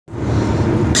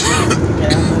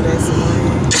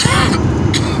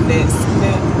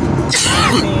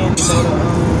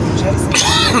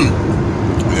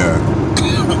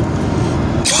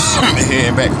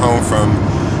back home from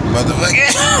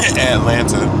motherfucking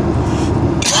Atlanta.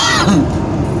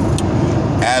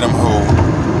 Adam ho.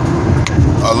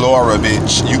 Alora,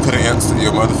 bitch. You could have answered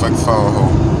your motherfucking phone, ho.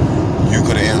 You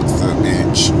could have answered,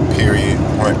 bitch. Period.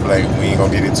 Point blank. We ain't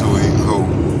gonna get into it, ho.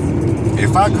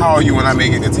 If I call you when I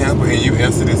make it to Tampa and you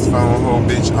answer this phone, ho,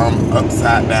 bitch, I'm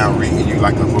upside down reading you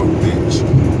like a book, bitch.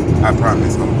 I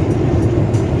promise, ho.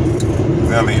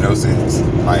 That make no sense,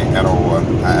 like, at all.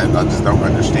 I just don't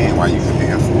understand why you can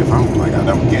answer your phone. Like, I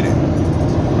don't get it.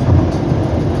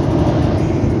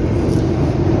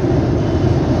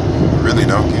 Really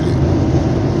don't get it.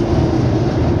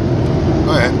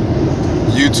 Go ahead.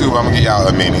 YouTube, I'm gonna get y'all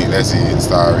a minute. That's it.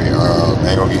 Sorry. I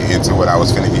ain't gonna get into what I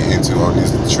was finna get into on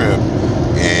this trip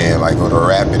and like go to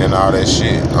rapping and all that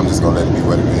shit. I'm just gonna let it be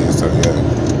what it is. So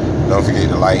yeah. Don't forget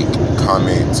to like,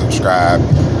 comment, subscribe,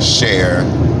 share,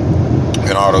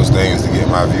 and all those things to get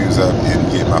my views up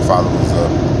and get my followers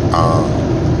up.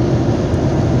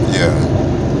 Yeah.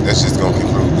 That's just gonna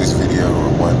conclude this video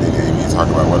of 1 minute and me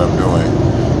talking about what I'm doing.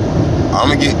 I'm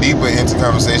gonna get deeper into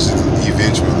conversations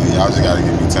eventually. Y'all just gotta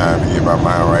give me time to get my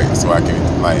mind right so I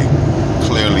can like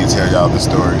clearly tell y'all the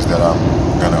stories that I'm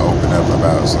gonna open up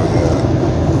about. So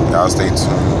yeah, y'all stay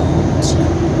tuned to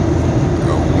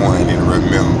one, and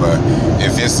remember,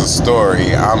 if it's a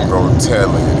story, I'm gonna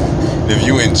tell it. If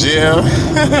you in jail,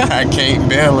 I can't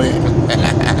bail it.